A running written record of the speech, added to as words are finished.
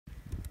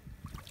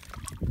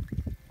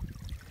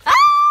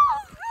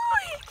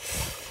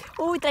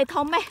ui tay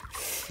thom ấy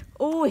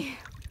ui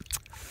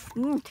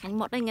thành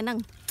một đây nghe nâng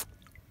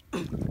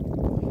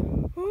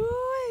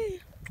ui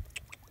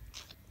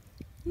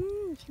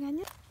nghe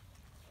nhất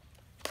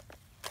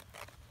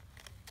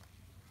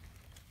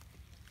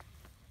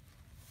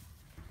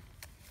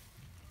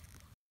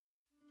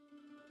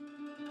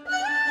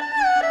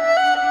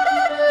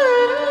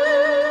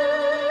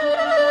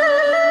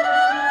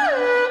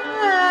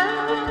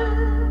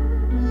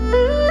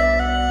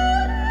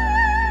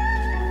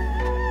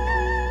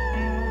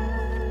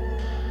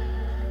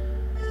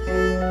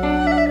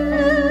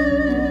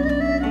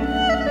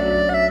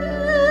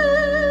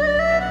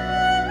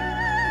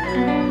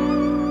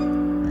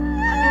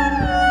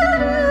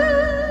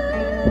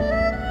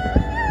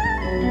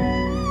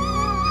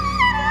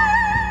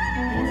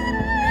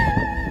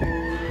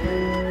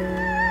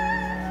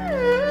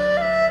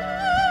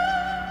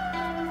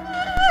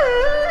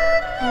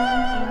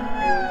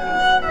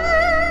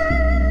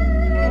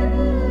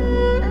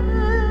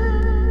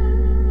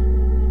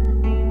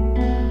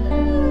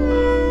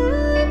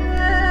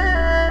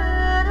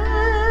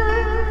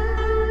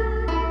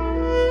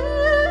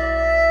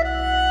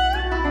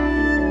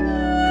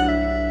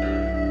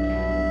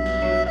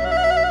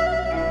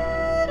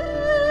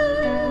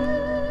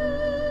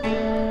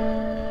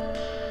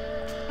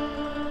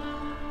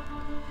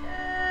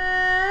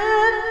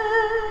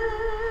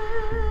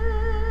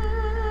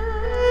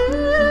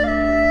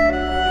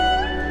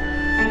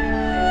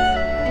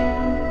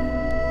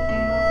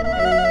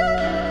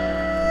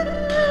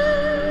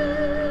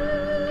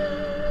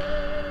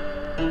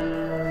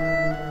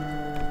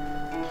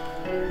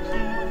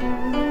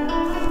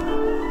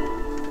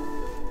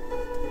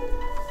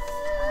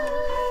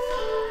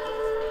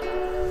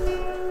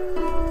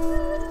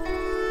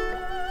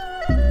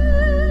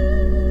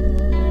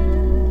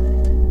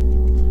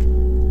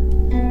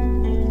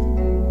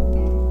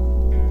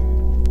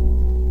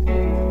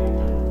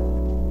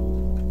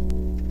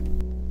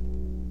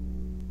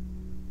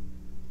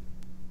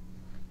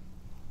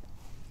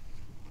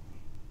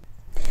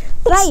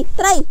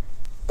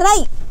Trai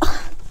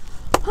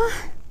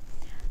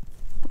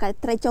cái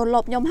trai trâu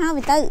lộp nhom ha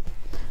mình tư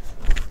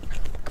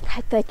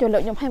cái trai trâu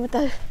lộp nhom hai mươi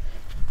tư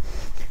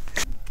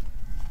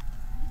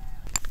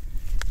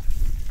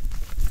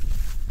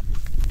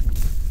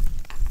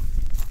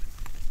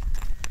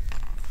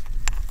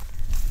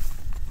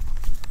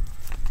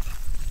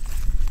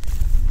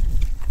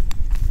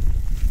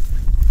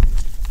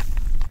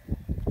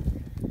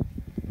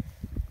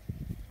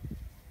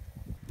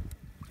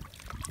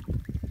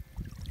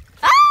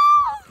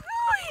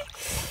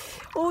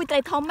ui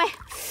tay thom ấy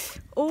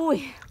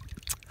ui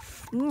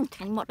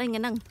thành một đây nghe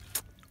nâng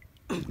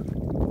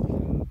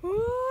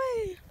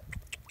ui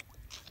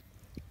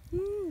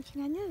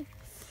nghe như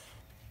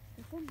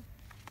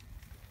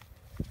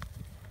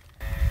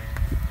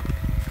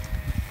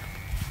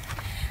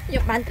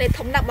dục bạn tay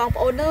thom nặng bóng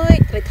ôn ơi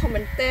tay thom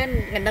mình tên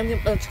nghe nâng nhầm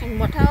thành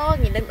một thôi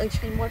nhìn nâng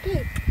thành một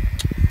thôi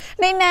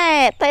đây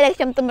nè tay đây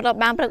trong tụi mình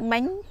bàn bật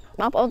bánh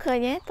bóng ôn khơi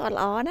nhé toàn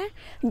lỏ đó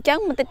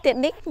chẳng mình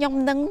tiện nick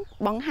nhom nâng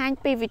bóng hai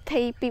PVT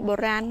pi bồ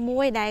ran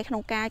muối đây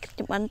không ca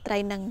chụp ảnh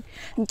tay nâng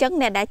chẳng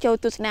nè đã cho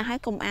tôi xin hai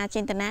cùng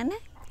trên tận án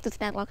tôi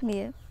xin có cái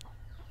gì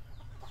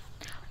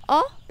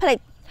ó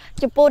plate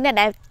chụp pôn nè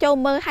đã cho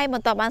mơ hay một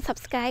tòa bạn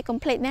subscribe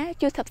complete nè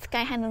chưa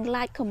subscribe hay nâng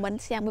like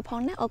comment share với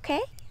phong nè ok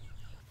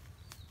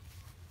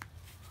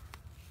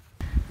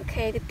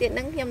thì tiện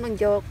nâng nhom nâng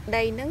dột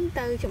đây nâng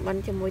tư chụp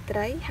ảnh cho mùi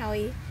trái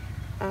hơi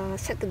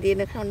sắc cái gì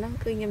nữa không nó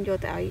cứ nhâm vô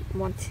tại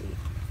món gì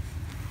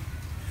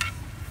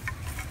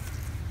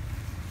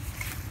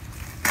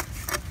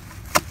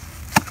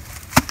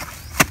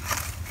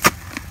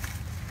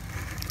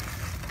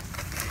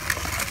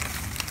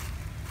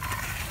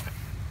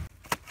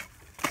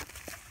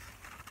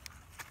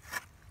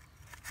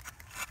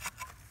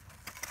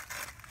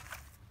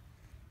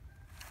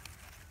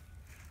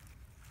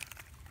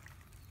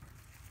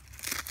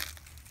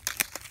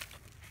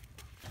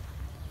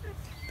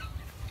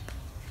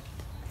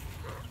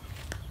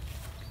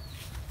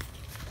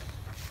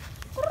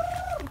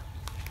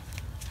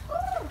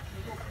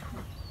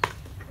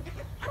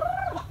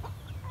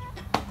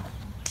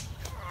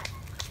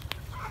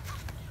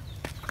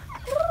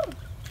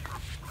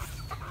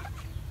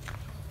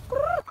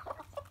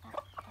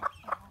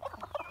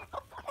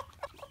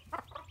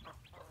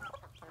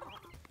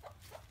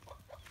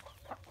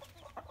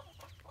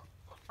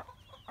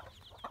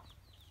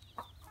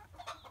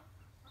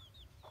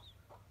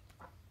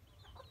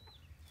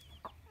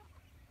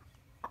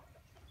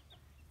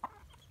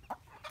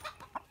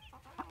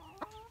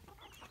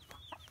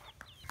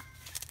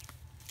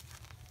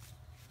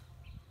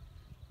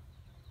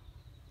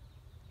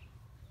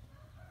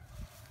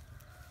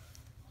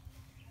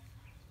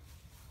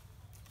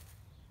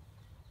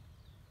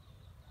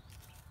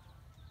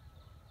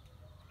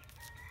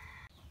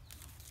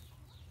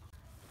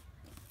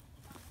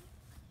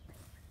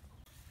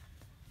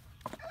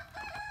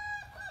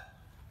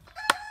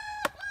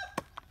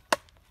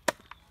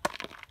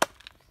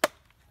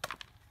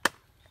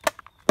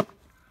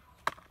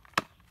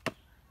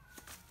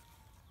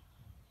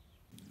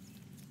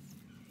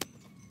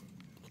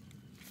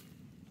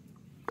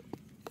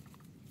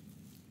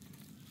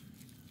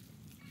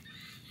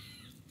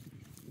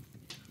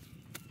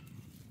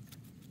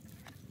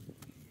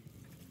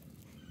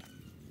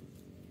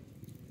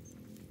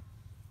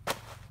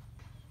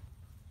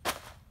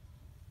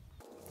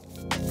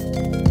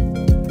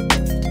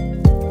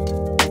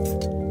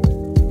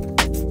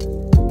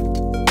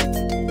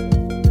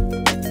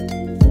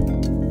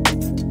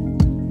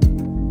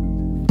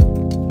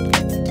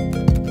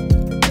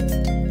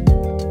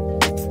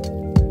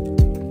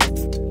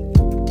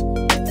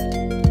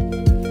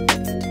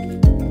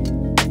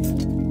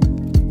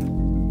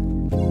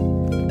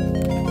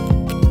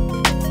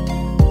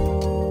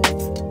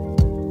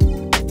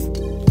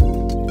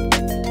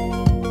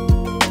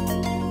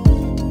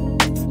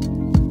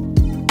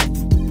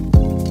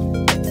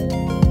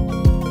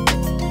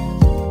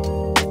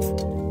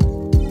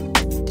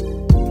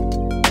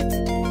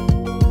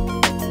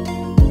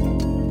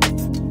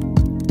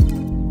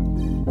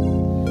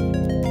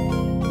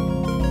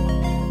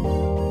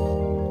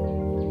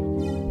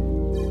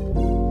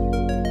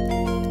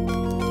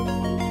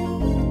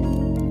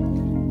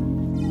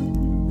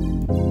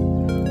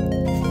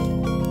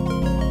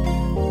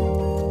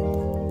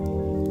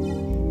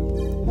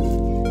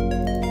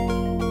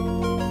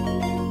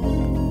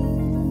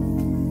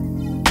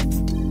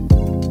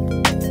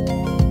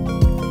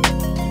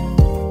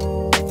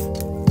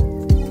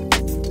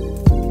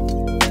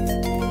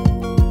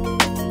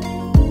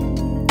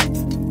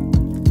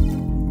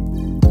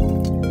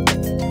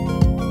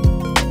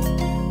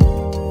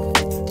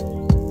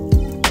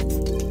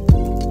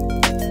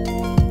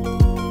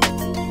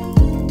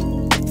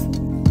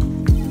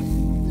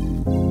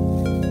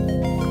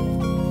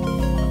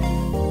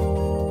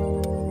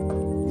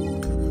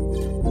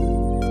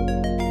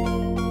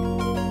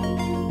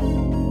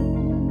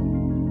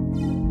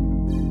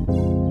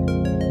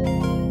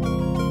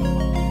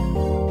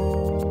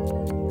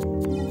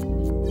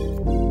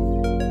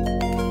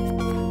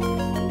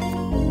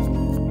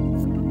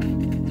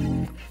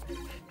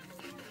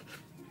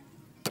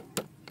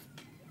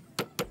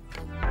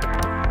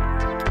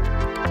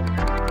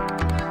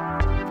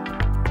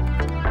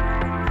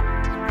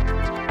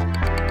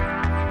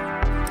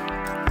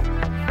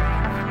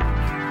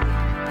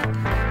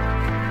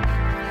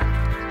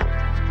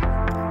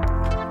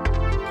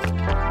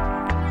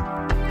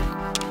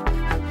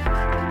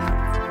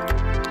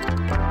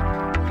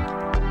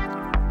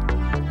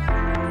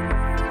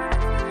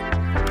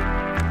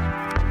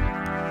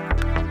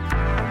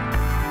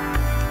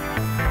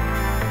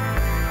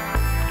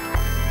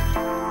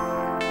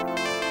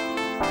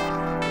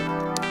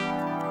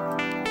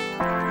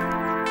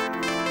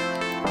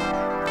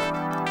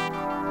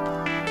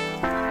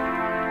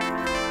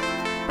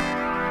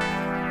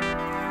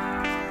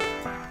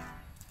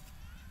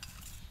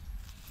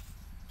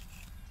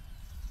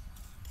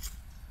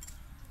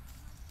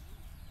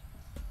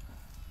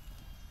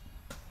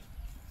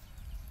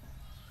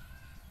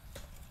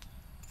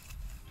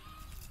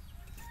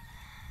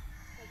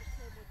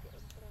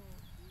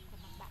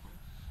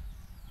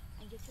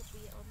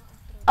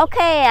អូ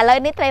ខេឥឡូវ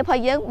នេះត្រីរប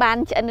ស់យើងបាន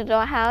ឆ្អិនរួ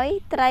ចហើយ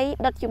ត្រី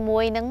ដុតជាមួ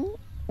យនឹង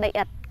ដីឥ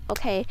ដ្ឋអូ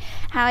ខេ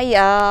ហើយ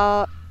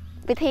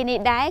វិធីនេះ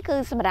ដែរគឺ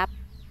សម្រាប់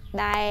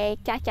ដែល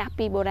ចាស់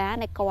ពីបុរាណ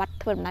ដែលគាត់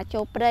ធ្វើដំណើរចូ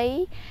លព្រៃ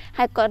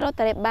ហើយគាត់រក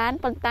ត្រីបាន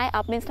ប៉ុន្តែអ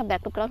ត់មានសម្រា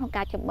ប់គ្រប់គ្រងក្នុង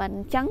ការចម្អិន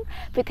អញ្ចឹង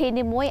វិធី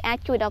នេះមួយអាច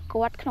ជួយដល់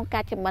គាត់ក្នុងកា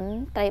រចម្អិន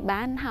ត្រី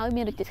បានហើយ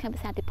មានរសជាតិឆ្ងាញ់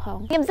ពិសាទៀតផង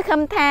ខ្ញុំសង្ឃឹ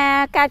មថា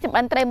ការចម្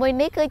អិនត្រីមួយ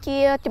នេះគឺជា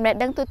ចំណេះ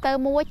ដឹងទូទៅ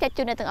មួយចាច់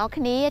ជូនអ្នកទាំងអស់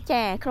គ្នា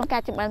ចាក្នុងកា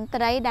រចម្អិន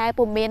ត្រីដែល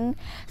ពុំមាន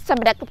ស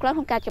ម្រាប់គ្រប់គ្រងក្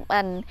នុងការចម្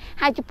អិន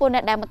ហើយចំពោះអ្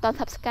នកដែលមិនទាន់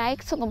Subscribe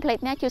សូមកុំភ្លេច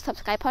ណាជួយ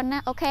Subscribe ផងណា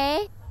អូ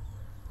ខេ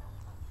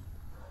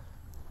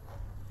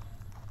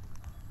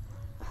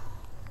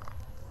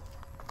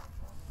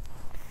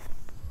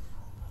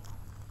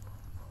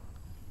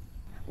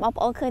បង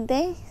ប្អូនឃើញ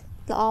ទេ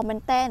ល្អមែន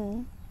តែន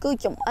គឺ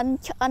ចំអិន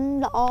ឆ្អិន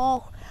ល្អ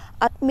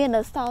អត់មាន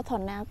អសល់ថ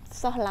ណា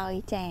សោះឡើយ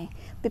ចា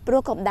ពីព្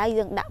រោះកម្ដៅ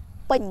យើងដាក់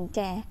ពេញ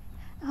ចា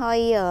ហើយ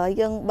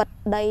យើងបិទ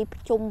ដី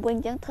ជុំវិញ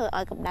អញ្ចឹងធ្វើ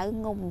ឲ្យកម្ដៅ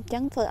ងុំអញ្ចឹ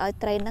ងធ្វើឲ្យ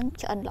ត្រីហ្នឹង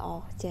ឆ្អិនល្អ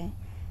ចា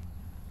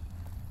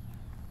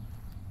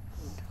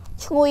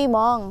ឈ្ងុយហ្ម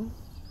ង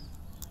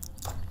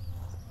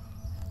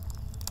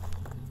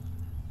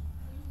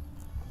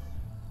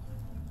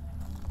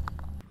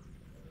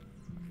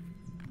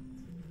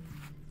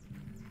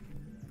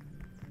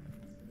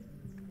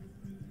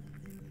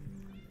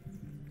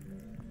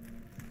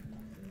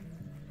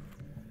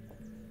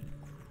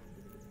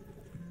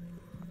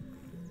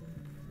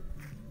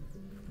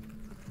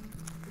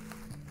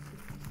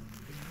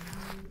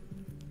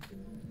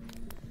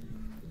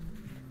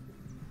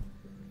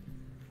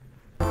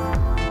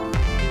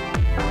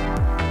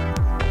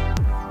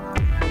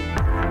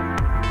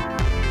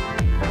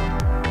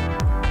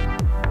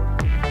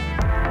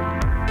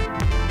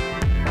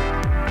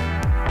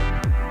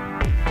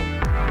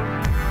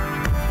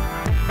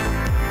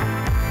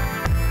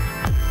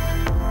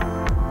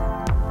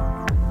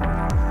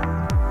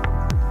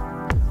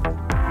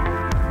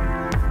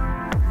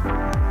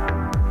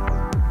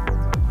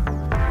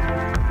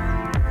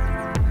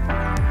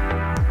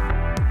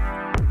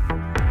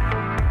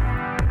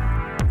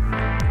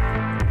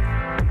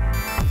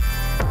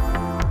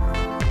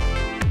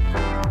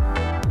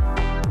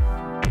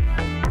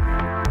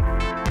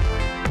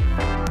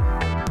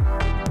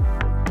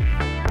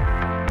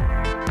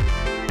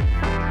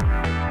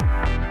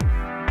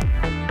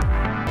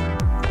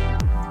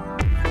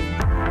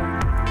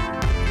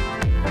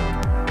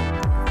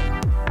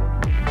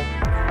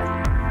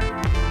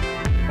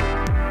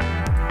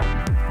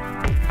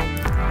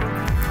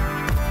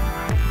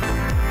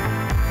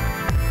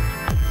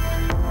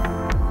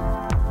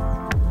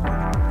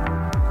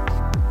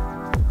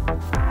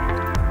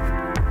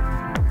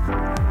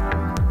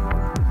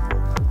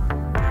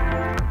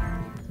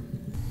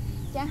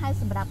ហើយ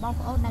សម្រាប់បង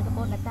ប្អូនដែលកំ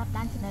ពុងតាម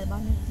ដាន channel រប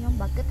ស់ខ្ញុំ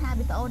បើគិតថា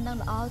វីដេអូនឹង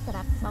ល្អសម្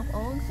រាប់បងប្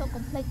អូនសូម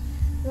កុំភ្លេច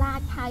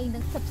like ហើយនិ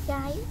ង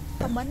subscribe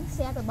comment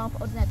share ទៅបងប្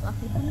អូនអ្នកទាំងអស់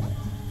គ្នាផងណា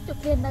ជួប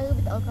គ្នានៅ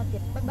វីដេអូក្រោយទៀ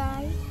តបាយបា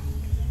យ